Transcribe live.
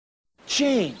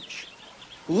change.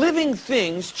 Living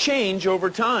things change over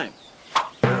time.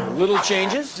 Little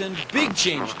changes and big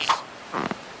changes.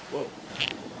 Whoa.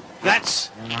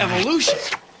 That's evolution.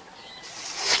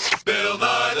 Bill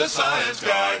Nye the Science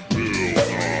Guy. Bill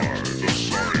Nye the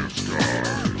Science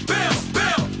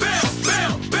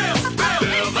Guy.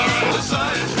 Bill Nye the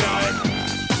Science Guy.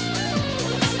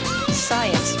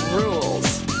 Science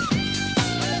rules.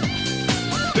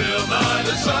 Bill Nye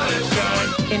the Science Guy.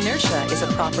 Inertia is a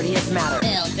property of matter.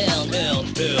 Bill Nye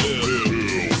the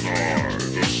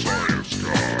Science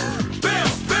Guy. Bill.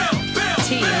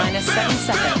 T minus 7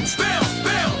 seconds.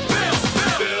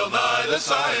 Bill Nye the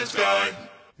Science Guy.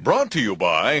 Brought to you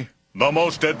by the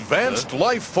most advanced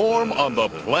life form on the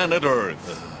planet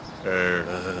Earth.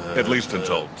 At least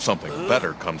until something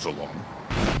better comes along.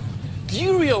 Do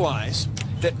you realize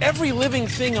that every living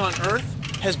thing on Earth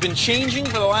has been changing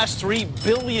for the last 3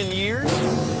 billion years?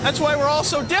 That's why we're all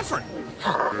so different.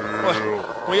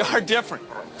 Well, we are different.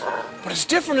 But as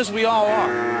different as we all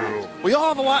are, we all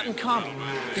have a lot in common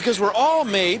because we're all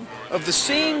made of the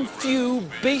same few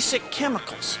basic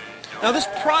chemicals. Now this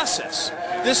process,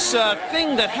 this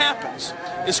thing that happens,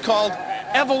 is called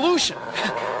evolution.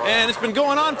 And it's been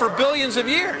going on for billions of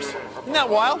years. Isn't that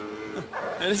wild?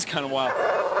 It is kind of wild.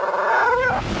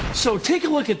 So take a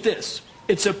look at this.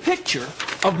 It's a picture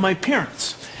of my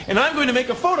parents. And I'm going to make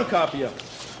a photocopy of it.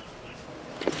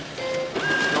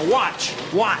 Now watch,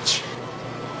 watch.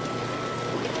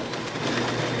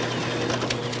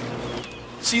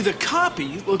 See, the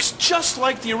copy looks just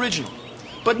like the original,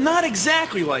 but not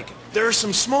exactly like it. There are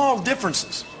some small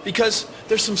differences because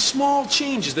there's some small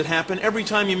changes that happen every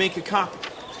time you make a copy.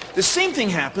 The same thing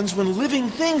happens when living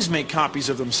things make copies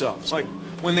of themselves, like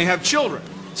when they have children.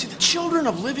 See, the children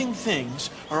of living things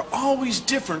are always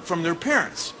different from their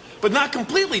parents, but not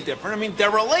completely different. I mean,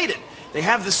 they're related. They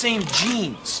have the same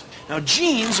genes. Now,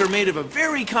 genes are made of a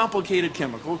very complicated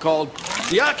chemical called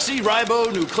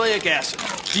deoxyribonucleic acid.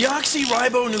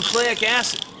 Deoxyribonucleic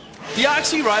acid.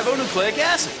 Deoxyribonucleic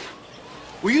acid.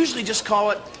 We usually just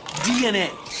call it DNA.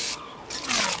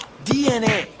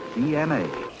 DNA. DNA.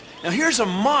 Now here's a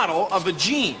model of a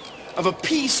gene, of a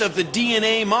piece of the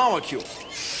DNA molecule.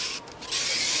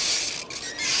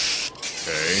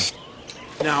 Okay.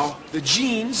 Now, the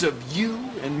genes of you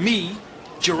and me,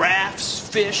 giraffes,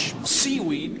 fish,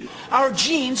 seaweed, our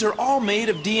genes are all made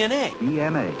of DNA.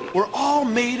 DNA. We're all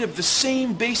made of the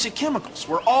same basic chemicals.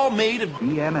 We're all made of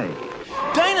DNA.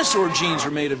 Dinosaur genes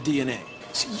are made of DNA.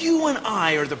 So you and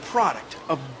I are the product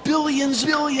of billions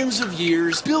of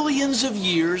years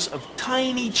of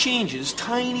tiny changes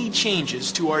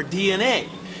to our DNA.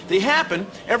 They happen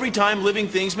every time living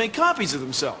things make copies of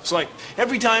themselves. Like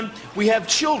every time we have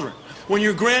children, when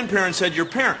your grandparents had your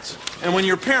parents, and when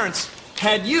your parents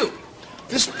had you.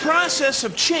 This process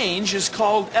of change is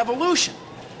called evolution.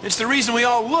 It's the reason we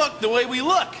all look the way we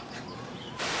look.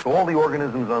 So all the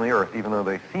organisms on the Earth, even though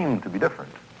they seem to be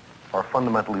different, are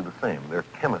fundamentally the same. Their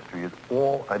chemistry is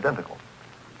all identical.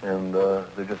 And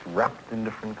they're just wrapped in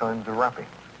different kinds of wrappings.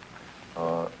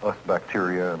 Us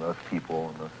bacteria and us people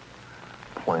and us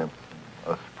plants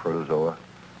and us protozoa,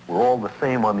 we're all the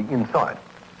same on the inside.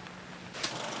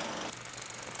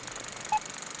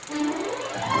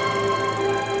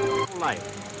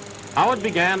 Life. How it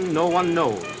began, no one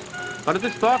knows. But it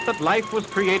is thought that life was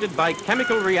created by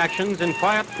chemical reactions in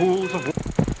quiet pools of water.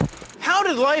 How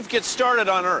did life get started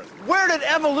on Earth? Where did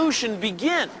evolution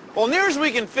begin? Well, near as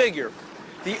we can figure,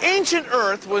 the ancient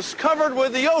Earth was covered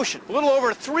with the ocean a little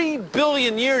over 3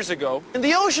 billion years ago. And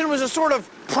the ocean was a sort of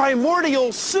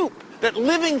primordial soup that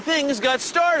living things got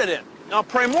started in. Now,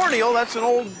 primordial, that's an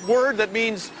old word that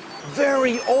means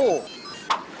very old.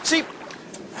 See,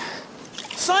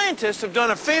 scientists have done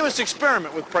a famous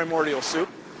experiment with primordial soup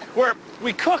where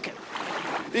we cook it.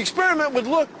 The experiment would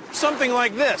look something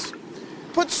like this.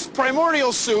 Put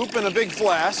primordial soup in a big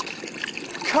flask,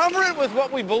 cover it with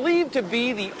what we believe to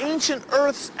be the ancient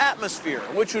Earth's atmosphere,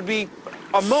 which would be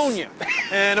ammonia.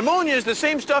 And ammonia is the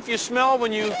same stuff you smell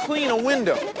when you clean a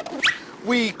window.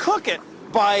 We cook it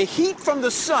by heat from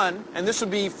the sun, and this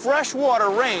would be freshwater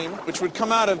rain, which would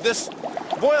come out of this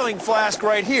boiling flask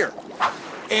right here,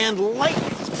 and lightning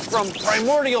from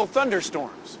primordial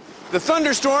thunderstorms. The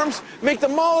thunderstorms make the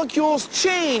molecules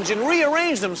change and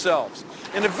rearrange themselves.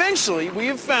 And eventually, we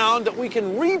have found that we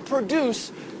can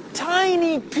reproduce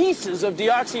tiny pieces of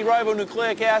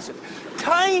deoxyribonucleic acid,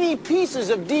 tiny pieces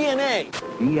of DNA.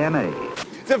 DNA.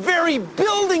 The very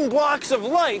building blocks of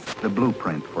life. The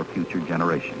blueprint for future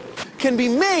generations. Can be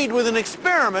made with an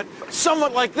experiment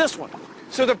somewhat like this one.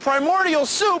 So the primordial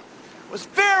soup was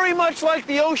very much like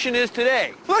the ocean is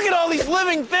today. Look at all these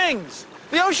living things.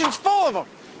 The ocean's full of them.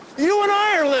 You and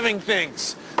I are living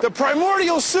things. The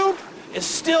primordial soup is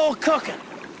still cooking.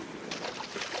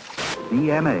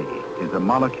 DNA is a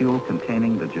molecule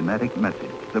containing the genetic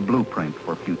message, the blueprint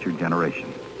for future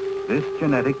generations. This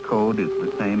genetic code is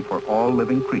the same for all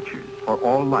living creatures, for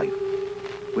all life,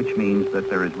 which means that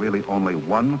there is really only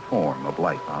one form of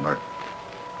life on Earth.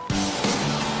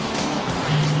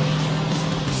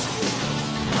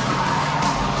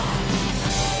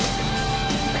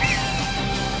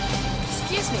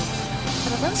 Excuse me,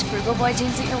 are those Frugal Boy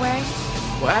jeans that you're wearing?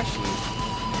 Well, actually,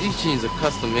 these jeans are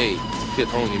custom made to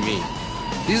fit only me.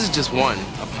 These are just one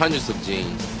of hundreds of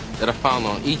genes that are found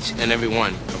on each and every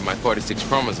one of my 46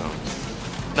 chromosomes.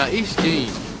 Now, each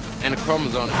gene and a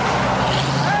chromosome...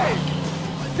 Hey!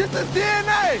 This is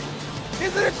DNA!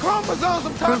 These are the chromosomes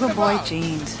I'm talking Frugal Boy about!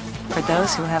 jeans, for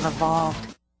those who have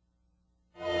evolved.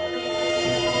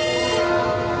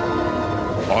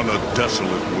 On a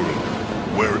desolate world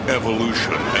where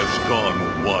evolution has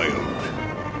gone wild,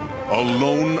 a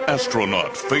lone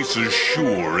astronaut faces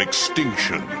sure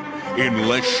extinction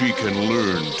unless she can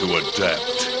learn to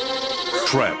adapt.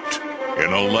 Trapped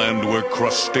in a land where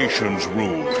crustaceans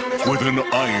rule with an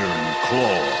iron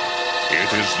claw,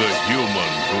 it is the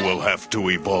human who will have to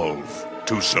evolve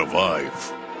to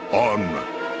survive on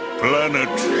Planet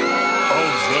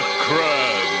of the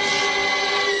Crabs.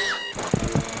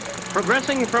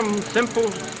 Progressing from simple,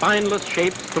 spineless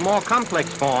shapes to more complex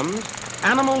forms,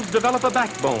 animals develop a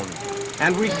backbone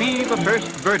and receive a first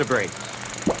vertebrate.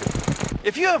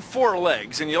 If you have 4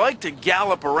 legs and you like to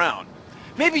gallop around,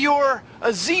 maybe you're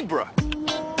a zebra,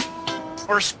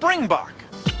 or a springbok,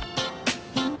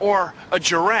 or a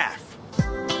giraffe.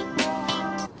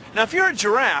 Now, if you're a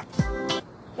giraffe,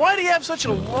 why do you have such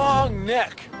a long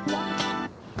neck?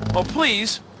 Well,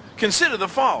 please consider the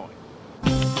following.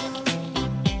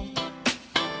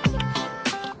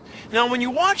 Now, when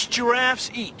you watch giraffes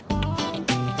eat,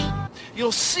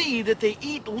 you'll see that they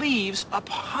eat leaves up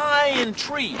high in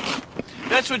trees.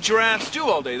 That's what giraffes do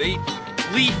all day. They eat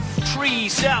leaf tree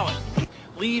salad,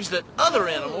 leaves that other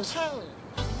animals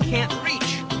can't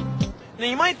reach. Now,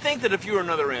 you might think that if you were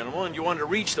another animal and you wanted to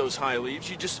reach those high leaves,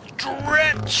 you just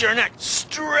stretch your neck,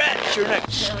 stretch,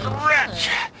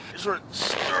 sort of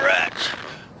stretch.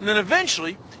 And then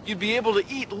eventually, you'd be able to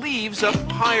eat leaves up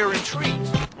higher in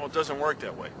trees. Well, it doesn't work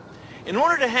that way. In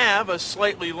order to have a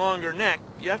slightly longer neck,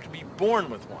 you have to be born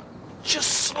with one.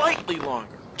 Just slightly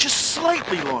longer. Just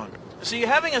slightly longer. See,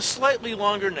 having a slightly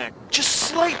longer neck, just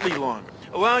slightly longer,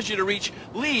 allows you to reach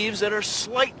leaves that are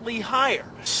slightly higher.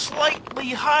 Slightly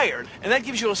higher. And that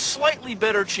gives you a slightly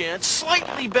better chance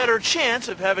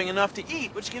of having enough to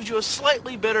eat, which gives you a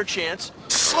slightly better chance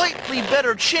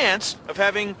of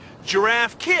having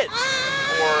giraffe kids.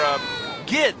 Or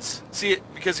gids. See, it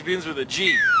because it begins with a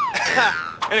G.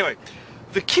 Anyway,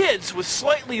 the kids with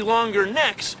slightly longer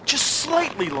necks, just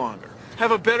slightly longer,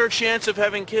 have a better chance of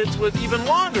having kids with even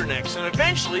longer necks. And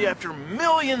eventually, after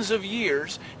millions of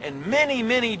years and many,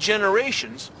 many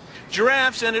generations,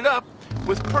 giraffes ended up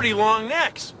with pretty long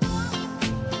necks.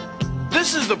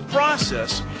 This is the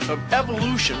process of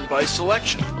evolution by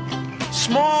selection.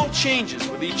 Small changes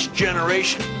with each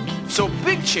generation. So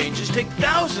big changes take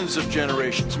thousands of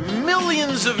generations,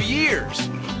 millions of years.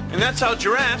 And that's how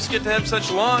giraffes get to have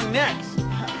such long necks.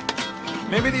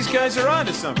 Maybe these guys are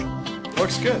onto something.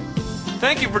 Looks good.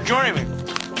 Thank you for joining me.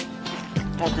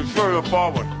 I'll consider the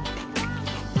forward.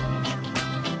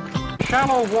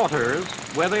 Shallow waters,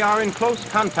 where they are in close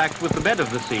contact with the bed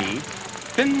of the sea,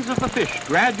 fins of the fish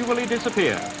gradually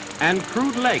disappear and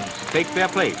crude legs take their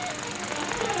place.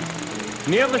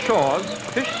 Near the shores,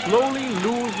 fish slowly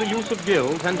lose the use of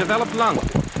gills and develop lungs.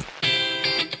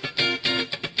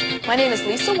 My name is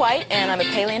Lisa White, and I'm a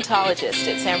paleontologist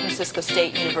at San Francisco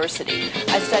State University.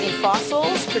 I study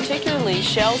fossils, particularly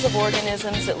shells of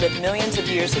organisms that lived millions of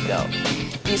years ago.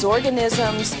 These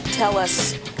organisms tell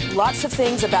us lots of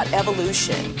things about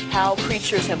evolution, how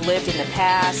creatures have lived in the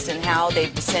past and how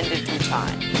they've descended through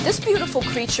time. This beautiful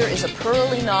creature is a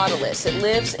pearly nautilus. It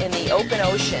lives in the open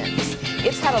oceans.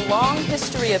 It's had a long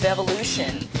history of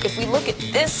evolution. If we look at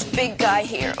this big guy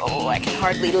here, oh, I can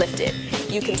hardly lift it.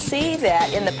 You can see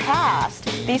that in the past,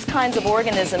 these kinds of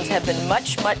organisms have been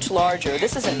much, much larger.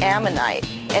 This is an ammonite,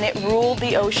 and it ruled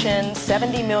the ocean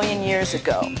 70 million years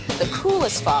ago. The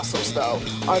coolest fossils, though,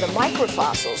 are the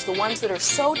microfossils, the ones that are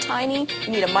so tiny you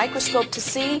need a microscope to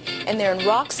see, and they're in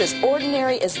rocks as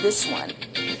ordinary as this one.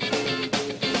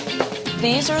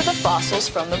 These are the fossils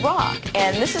from the rock,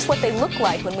 and this is what they look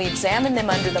like when we examine them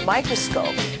under the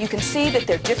microscope. You can see that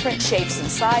they're different shapes and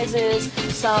sizes.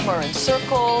 Some are in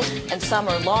circles and some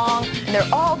are long, and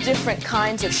they're all different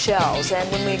kinds of shells. And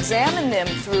when we examine them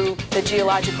through the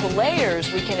geological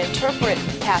layers, we can interpret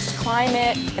past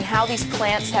climate and how these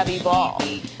plants have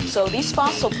evolved. So these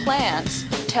fossil plants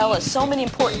tell us so many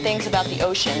important things about the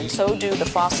ocean, and so do the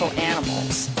fossil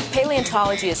animals.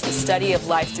 Paleontology is the study of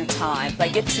life through time. I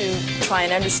get to try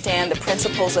and understand the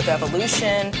principles of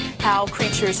evolution, how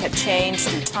creatures have changed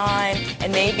through time,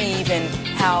 and maybe even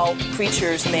how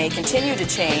creatures may continue to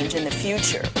change in the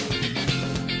future.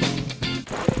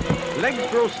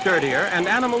 Legs grow sturdier and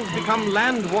animals become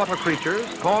land-water creatures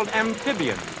called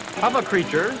amphibians. Other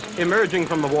creatures, emerging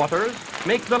from the waters,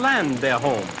 make the land their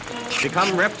home,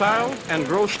 become reptiles and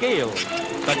grow scales,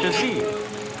 such as these.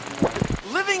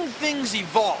 Living things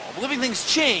evolve, living things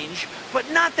change, but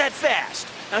not that fast.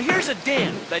 Now here's a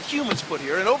dam that humans put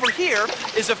here, and over here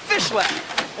is a fish ladder.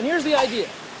 And here's the idea.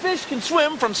 Fish can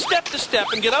swim from step to step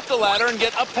and get up the ladder and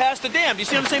get up past the dam. Do you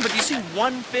see what I'm saying? But do you see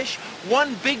one fish?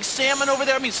 One big salmon over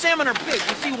there? I mean, salmon are big.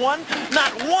 You see one?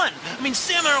 Not one. I mean,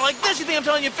 salmon are like this. You think I'm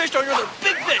telling you fish don't? They're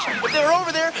big fish. If they were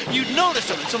over there, you'd notice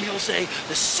them. And some people say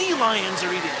the sea lions are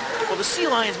eating them. Well, the sea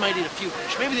lions might eat a few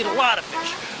fish. Maybe they eat a lot of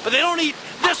fish. But they don't eat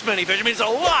this many fish. I mean, it's a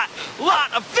lot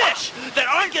of fish that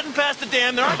aren't getting past the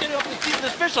dam. They aren't getting up to the seat of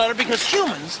this fish ladder because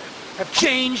humans have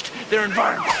changed their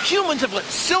environment. Humans have let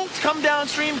silt come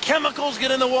downstream, chemicals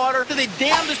get in the water, they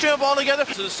dam the stream up altogether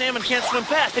so the salmon can't swim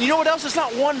past. And you know what else? It's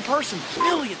not one person,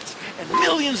 millions and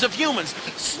millions of humans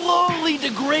slowly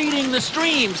degrading the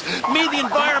streams, made the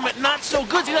environment not so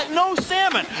good. So you got no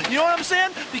salmon. You know what I'm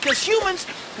saying? Because humans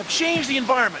have changed the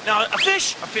environment. Now, a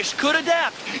fish could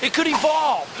adapt. It could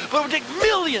evolve, but it would take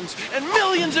millions and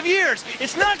millions of years.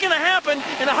 It's not going to happen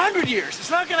in 100 years. It's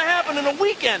not going to happen in a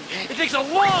weekend. It takes a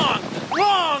long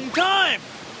time.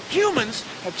 Humans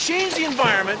have changed the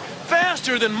environment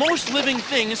faster than most living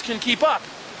things can keep up.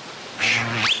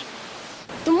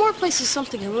 The more places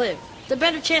something can live, the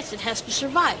better chance it has to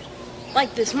survive,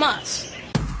 like this moss.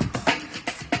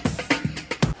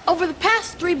 Over the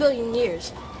past 3 billion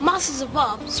years, moss has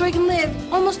evolved so it can live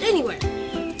almost anywhere.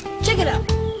 Check it out.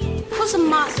 Put some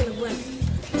moss in a blender.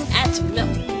 Add some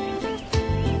milk.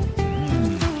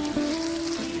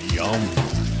 Yum.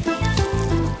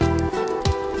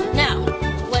 Now,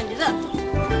 blend it up.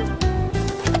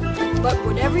 But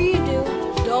whatever you do,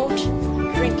 don't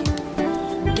drink it.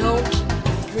 Don't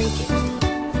drink it.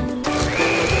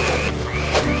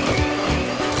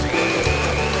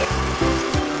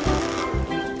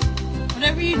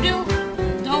 Whatever you do,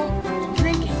 don't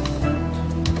drink it.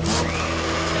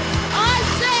 I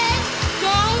said,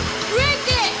 don't drink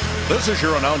it! This is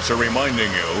your announcer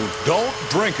reminding you, don't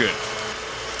drink it.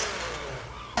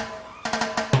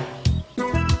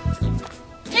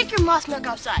 Take your moss milk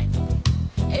outside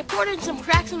and pour it in some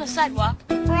cracks on the sidewalk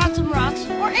or on some rocks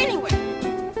or anywhere.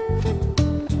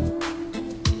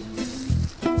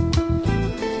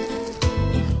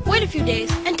 Wait a few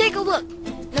days and take a look.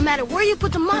 No matter where you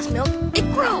put the moss milk, it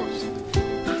grows.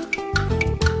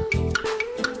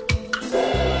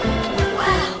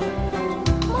 Wow!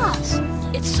 Moss.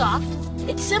 It's soft,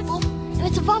 it's simple, and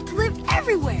it's evolved to live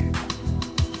everywhere.